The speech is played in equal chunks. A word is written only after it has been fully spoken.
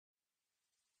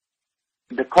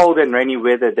The cold and rainy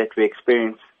weather that we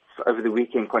experienced over the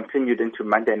weekend continued into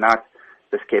Monday night.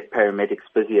 This kept paramedics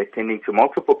busy attending to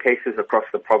multiple cases across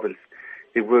the province.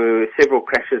 There were several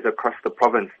crashes across the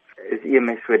province. As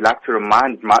EMS, we'd like to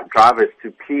remind drivers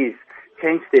to please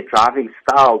change their driving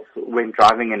styles when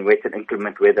driving in wet and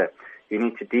inclement weather. You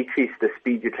need to decrease the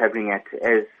speed you're traveling at,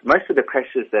 as most of the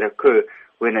crashes that occur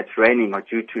when it's raining are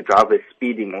due to drivers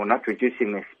speeding or not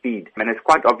reducing their speed. And it's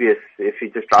quite obvious if you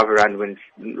just drive around when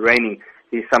it's raining,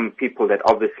 there's some people that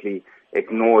obviously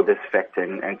ignore this fact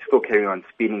and still carry on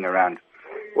speeding around.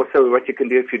 Also, what you can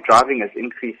do if you're driving is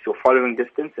increase your following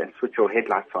distance and switch your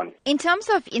headlights on. In terms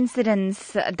of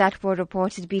incidents that were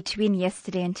reported between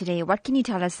yesterday and today, what can you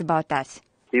tell us about that?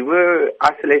 There were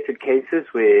isolated cases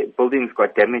where buildings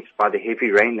got damaged by the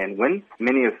heavy rain and wind.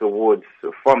 Many of the wards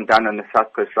from down on the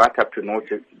south coast right up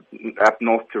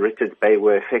north to Richards Bay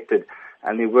were affected,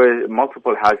 and there were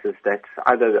multiple houses that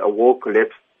either a wall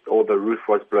collapsed or the roof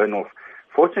was blown off.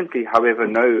 Fortunately, however,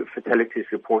 no fatalities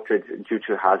reported due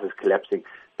to houses collapsing,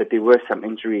 but there were some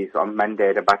injuries on Monday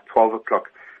at about 12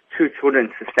 o'clock. 2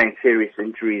 children sustained serious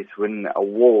injuries when a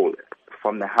wall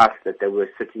from the house that they were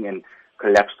sitting in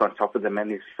collapsed on top of them,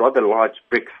 and these rather large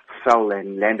bricks fell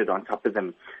and landed on top of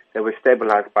them. They were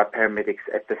stabilized by paramedics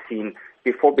at the scene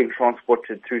before being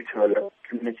transported through to a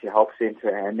community health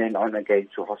center and then on again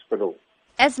to hospital.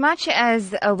 As much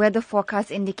as weather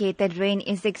forecasts indicate that rain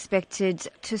is expected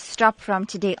to stop from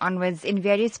today onwards in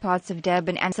various parts of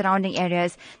Durban and surrounding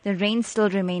areas, the rain still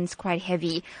remains quite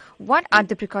heavy. What are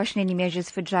the precautionary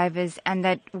measures for drivers, and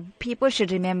that people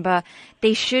should remember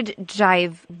they should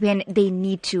drive when they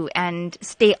need to and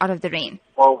stay out of the rain?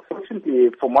 Well, fortunately,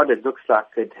 from what it looks like,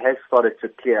 it has started to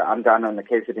clear. I'm down on the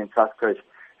KZN South Coast,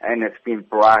 and it's been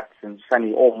bright and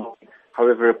sunny all morning.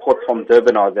 However, reports from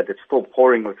Durban are that it's still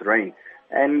pouring with rain.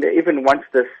 And even once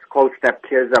this cold snap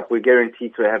clears up, we're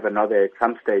guaranteed to have another at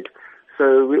some stage.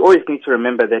 So we always need to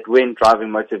remember that when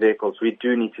driving motor vehicles, we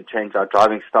do need to change our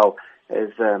driving style. As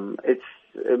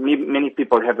many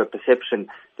people have a perception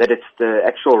that it's the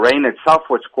actual rain itself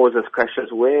which causes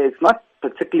crashes, where it's not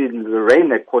particularly the rain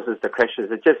that causes the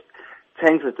crashes. It just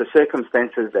changes the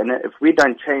circumstances. And if we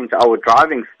don't change our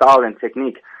driving style and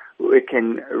technique, it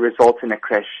can result in a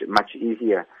crash much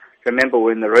easier. Remember,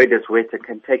 when the road is wet, it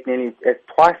can take nearly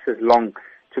twice as long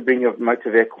to bring your motor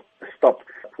vehicle to stop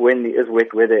when there is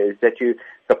wet weather. Is that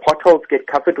the potholes get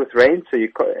covered with rain,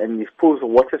 and these pools of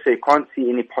water, so you can't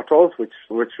see any potholes, which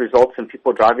results in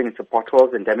people driving into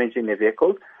potholes and damaging their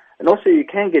vehicles. And also, you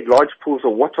can get large pools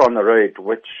of water on the road,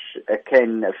 which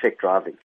can affect driving.